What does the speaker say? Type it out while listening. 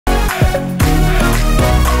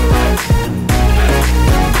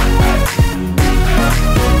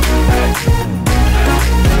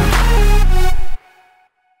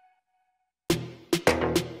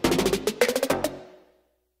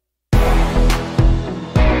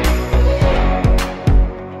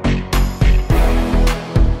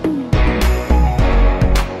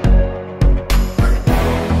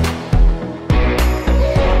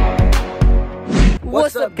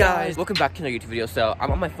What's up, guys? Welcome back to another YouTube video. So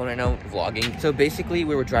I'm on my phone right now vlogging. So basically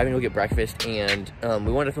we were driving to get breakfast and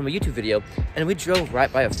we wanted to film a YouTube video, and we drove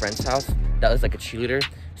right by a friend's house that was like a cheerleader.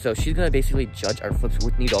 So she's gonna basically judge our flips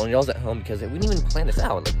with Nidal. Nidal's at home because we didn't even plan this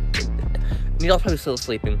out. Like, Nidal's probably still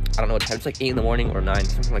sleeping. I don't know what time. It's like 8 in the morning or 9,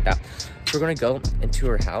 something like that. So we're gonna go into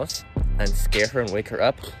her house and scare her and wake her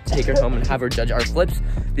up, take her home and have her judge our flips,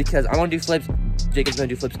 because I want to do flips, Jacob's gonna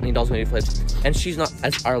do flips, Nidal's gonna do flips, and she's not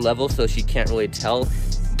at our level, so she can't really tell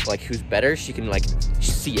like who's better. She can like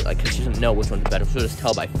see it, like, cause she doesn't know which one's better. She'll just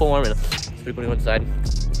tell by form. And so we're going to go inside,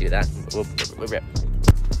 do that. We'll be right.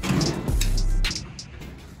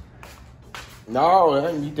 No, I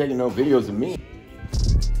ain't you taking no videos of me.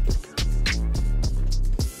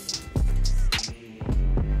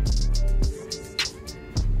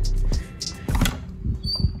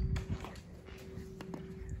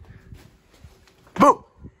 Boo!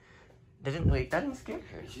 That didn't scare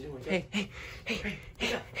her. She didn't wake up.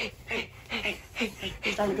 Hey,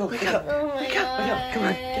 it's time to go. Wake up. Oh my God. Come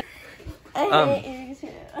on.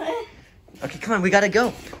 Okay, come on, we gotta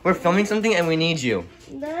go. We're filming something and we need you.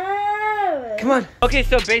 No. Come on. Okay,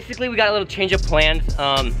 so basically we got a little change of plans.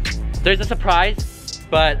 There's a surprise,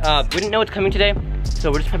 but we didn't know what's coming today.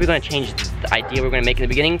 So we're just probably gonna change the idea we're gonna make in the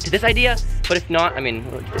beginning to this idea. But if not, I mean,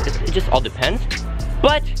 it just all depends.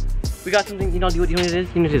 But we got something, you know what it is? You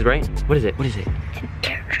know what it is, right? What is it? What is it? It's an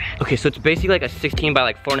AirTrack. Okay, so it's basically like a 16 by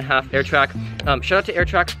like 4.5 AirTrack. Shout out to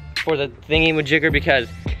AirTrack for the thingy with jigger because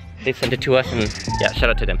they sent it to us, and yeah, shout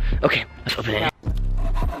out to them. Okay, let's open it.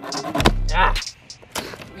 Yeah.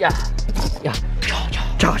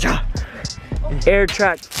 An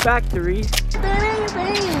AirTrack factory.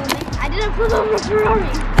 I didn't put on the Ferrari.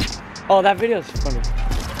 Oh, that video is funny.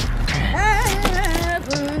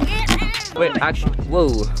 Wait, actually,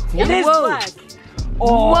 whoa. It is black.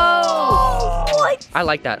 Oh. Whoa! What? I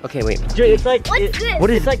like that. Okay, wait. Dude, it's like What's this? What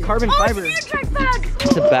is it's like carbon fiber. It's an AirTrack bag.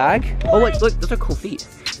 It's a bag? Oh, wait, look, those are cool feet.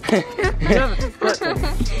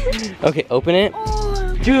 Okay, open it.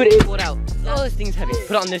 Oh. Dude, it pulled out. Oh, this thing's heavy.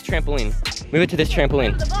 Put it on this trampoline. Move it to this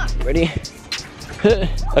trampoline. Ready?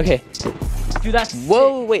 Okay. Dude, that's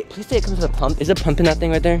Whoa, wait, please say it comes with a pump. Is there a pump in that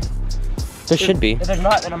thing right there? There should be. If there's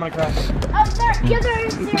not, then I'm gonna cry. Oh,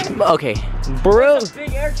 there. Okay. Bro. It's a big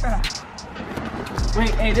AirTrack. Wait,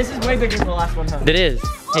 hey, this is way bigger than the last one, huh? It is.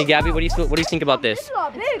 Hey, Gabby, what do you think about this? It's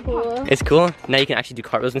not big. Cool. It's cool. Now you can actually do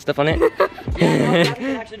cartwheels and stuff on it. Yeah, no,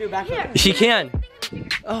 can actually do a backflip. She can.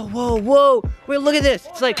 Oh, whoa. Wait, look at this.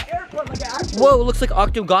 It's like, whoa, it looks like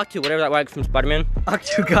Octogatu, whatever that was from Spider-Man.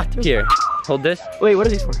 Octogatu. Here, hold this. Wait, what are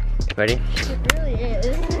these for? Ready? It really is.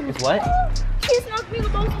 It's what? She's knocked me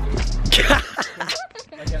with both.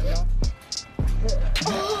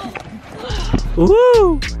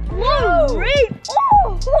 Woo! Whoa, great.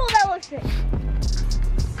 Oh, that looks sick.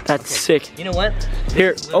 That's sick. You know what?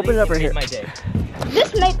 Here, open it up right here. My day.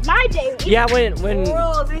 This made my day. Yeah, when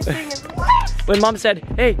Bro, this thing is what? when mom said,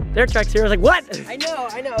 "Hey, their track's here," I was like, "What?" I know.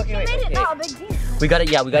 Okay, It wait. made it Okay. not a big deal. We gotta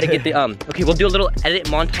get the okay, we'll do a little edit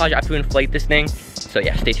montage after we inflate this thing. So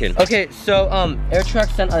yeah, stay tuned. Okay, so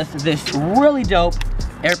AirTrack sent us this really dope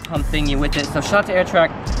air pump thingy with it. So shout out to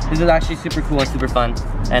AirTrack. This is actually super cool and super fun.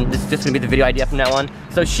 And this is just gonna be the video idea from now on.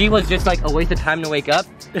 So she was just like a waste of time to wake up,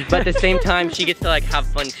 but at the same time she gets to like have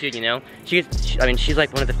fun too, you know? I mean, she's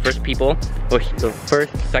like one of the first people, or the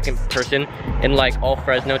second person in like all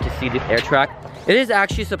Fresno to see this AirTrack. It is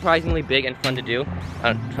actually surprisingly big and fun to do.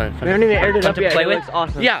 Fun We haven't even aired it fun up to yet. play It with. looks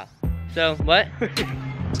awesome. Yeah. So what?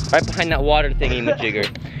 Right behind that water thingy in the jigger.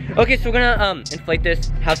 Okay, so we're gonna inflate this,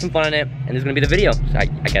 have some fun on it, and this is gonna be the video. So I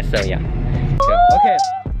guess so, yeah. Okay.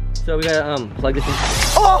 So we gotta plug this in.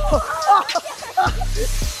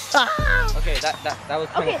 Okay, that was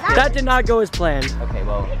Okay, That did not go as planned. okay,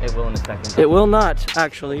 well, it will in a second. It will not,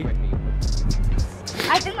 actually.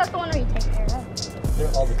 I think that's the one where you take care of.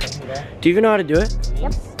 They're all the same there. Do you even know how to do it?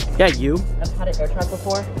 Yep. Yeah, you. I've had an AirTrack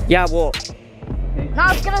before. Yeah, well, No,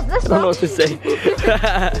 it's gonna this I don't know what to say.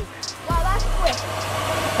 Wow, that's quick.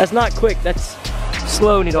 That's not quick. That's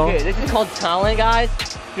slow, Nidal. Okay, this is called talent, guys.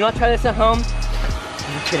 Do not try this at home.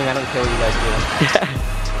 I'm just kidding, I don't care what you guys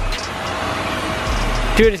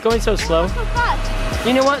do. Dude, it's going so slow. So fast.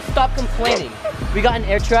 You know what? Stop complaining. We got an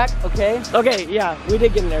AirTrack, okay? Okay, yeah, we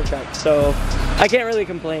did get an AirTrack, so I can't really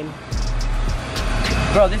complain.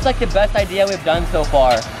 Bro, this is like the best idea we've done so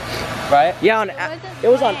far, right? Yeah, it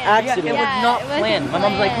was on Yeah, accident. it was not planned. My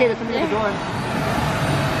mom's like, hey, there's something at the door.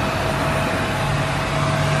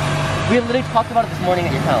 We literally talked about it this morning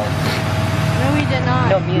at your house. No, we did not.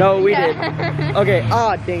 No, we did. Okay,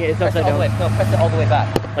 dang it, it's upside down. No, press it all the way back.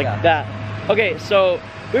 Like that. Okay, so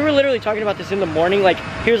we were literally talking about this in the morning. Like,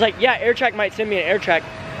 he was like, yeah, AirTrack might send me an AirTrack,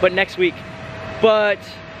 but next week. But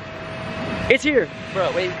it's here.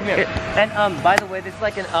 Bro, wait, come here. And by the way, this is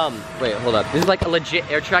like an wait, hold up. This is like a legit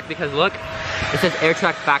AirTrack because look, it says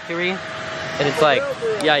AirTrack Factory, and it's like,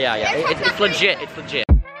 yeah. It's legit. It's legit.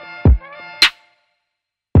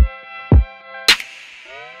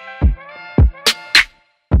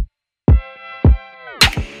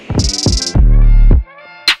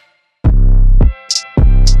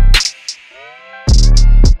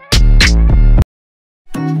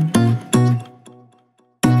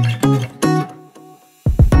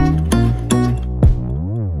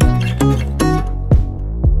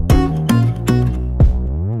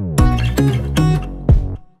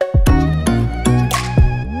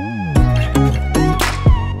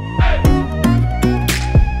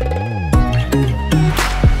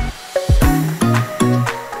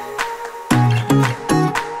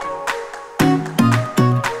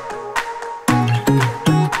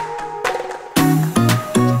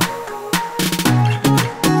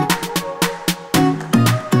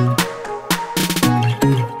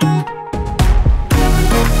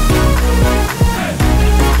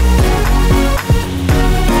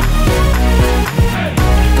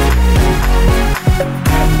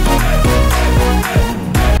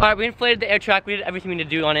 Alright, we inflated the AirTrack, we did everything we need to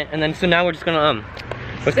do on it, and then so now we're just gonna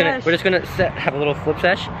have a little flip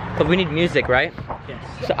sesh, but we need music, right? Yes.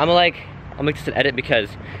 So I'll make this an edit because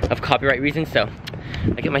of copyright reasons, so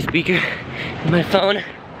I get my speaker and my phone,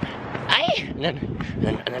 and then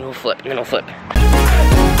we'll flip,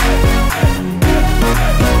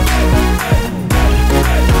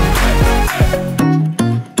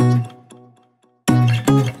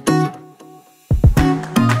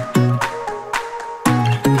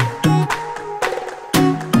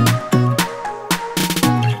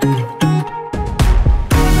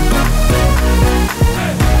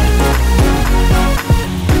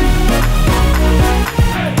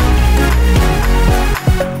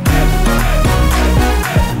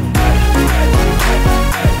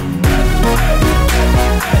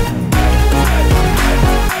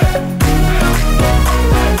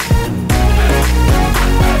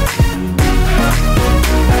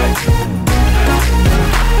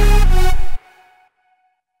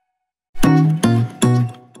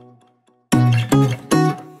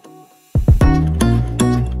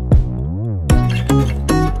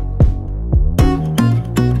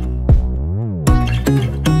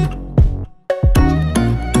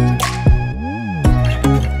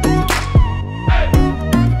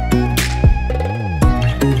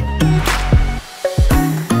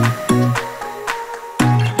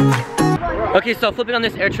 Okay, so flipping on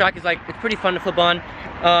this AirTrack is it's pretty fun to flip on.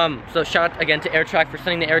 So shout out again to AirTrack for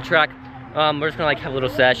sending the AirTrack. We're just gonna have a little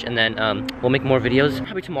sesh, and then we'll make more videos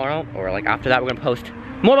probably tomorrow, or after that we're gonna post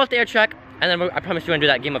more about the AirTrack, and then I promise we're gonna do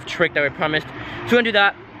that game of trick that we promised. So we're gonna do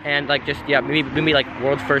that, and maybe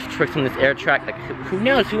world's first tricks on this AirTrack. Who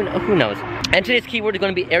knows? Who knows? And today's keyword is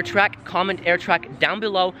gonna be AirTrack. Comment AirTrack down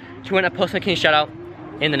below to win a post notification shout out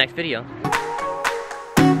in the next video.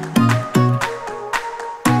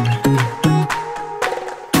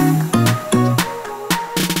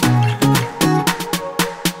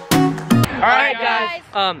 Alright guys,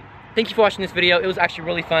 thank you for watching this video. It was actually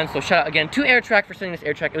really fun, so shout out again to AirTrack for sending this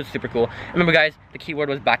AirTrack. It was super cool. Remember guys, the keyword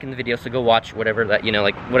was back in the video, so go watch whatever that,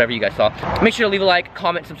 whatever you guys saw. Make sure to leave a like,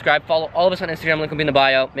 comment, subscribe, follow all of us on Instagram, link will be in the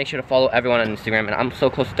bio. Make sure to follow everyone on Instagram, and I'm so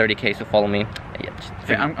close to 30K, so follow me.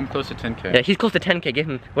 Yeah, I'm close to 10K. Yeah, he's close to 10K, give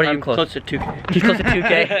him, what are you close? Close to 2K. He's close to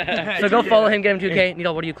 2K. So go follow him, get him 2K.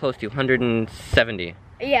 Nidal, what are you close to? 170.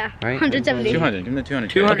 Yeah, right? 170. 200, give him the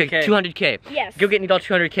 200. 200K. Okay, 200K. Yes. Go get Nidal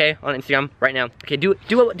 200K on Instagram right now. Okay, do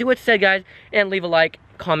what's said, guys, and leave a like,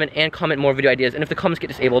 comment more video ideas. And if the comments get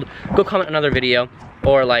disabled, go comment another video,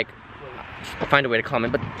 or just find a way to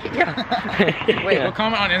comment. But yeah. Wait, go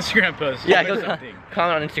comment on Instagram posts. Yeah, go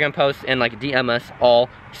comment on Instagram posts and DM us all.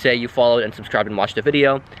 Say you followed and subscribed and watched the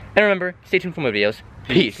video. And remember, stay tuned for more videos.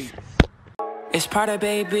 Peace. It's part of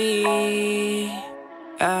baby.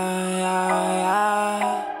 And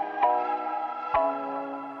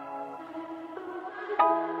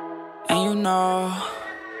you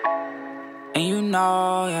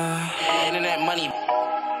know, yeah. Internet money.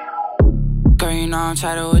 Girl, you know I'm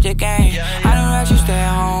tired with the game. I know that you stay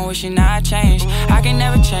at home, wishing I changed. I can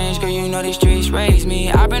never change, girl, you know these streets raised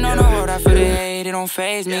me. I've been on the road, I feel the hate, it don't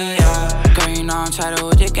faze me, yeah. Girl, you know I'm tired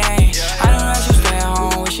with the game. I know that you stay at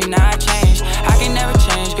home, wishing I changed. I can never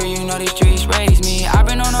change, girl, you know these streets raised me. I've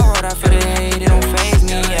been on the road, I feel the hate, it don't faze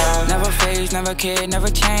me, yeah. Never phased, never cared, never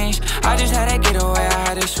changed. I just had to get away, I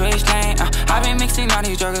had to switch lane. I've been mixing all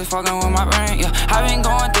these drugs, fucking with my brain, yeah. I've been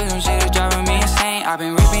going through some shit that's driving me insane. I've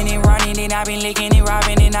been ripping and running, then I've been licking and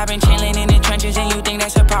robbing, and I've been chilling in the trenches, and you think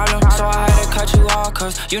that's a problem. So I had to cut you off,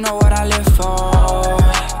 cause you know what I live for,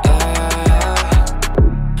 yeah.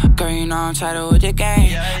 Girl, you know I'm tired with the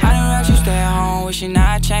game. I know that you stay at home, wishing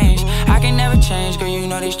I changed. I can never change, girl, you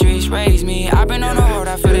know these streets raised me. I've been on the road,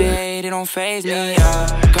 I feel the hate, it don't faze me,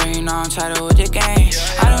 yeah. Girl, you know I'm tired with the game.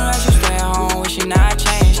 I know that you stay at home, wishing I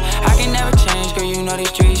changed. I can never change, girl, you know these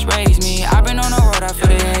streets raised me. I've been on the road, I feel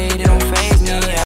the hate.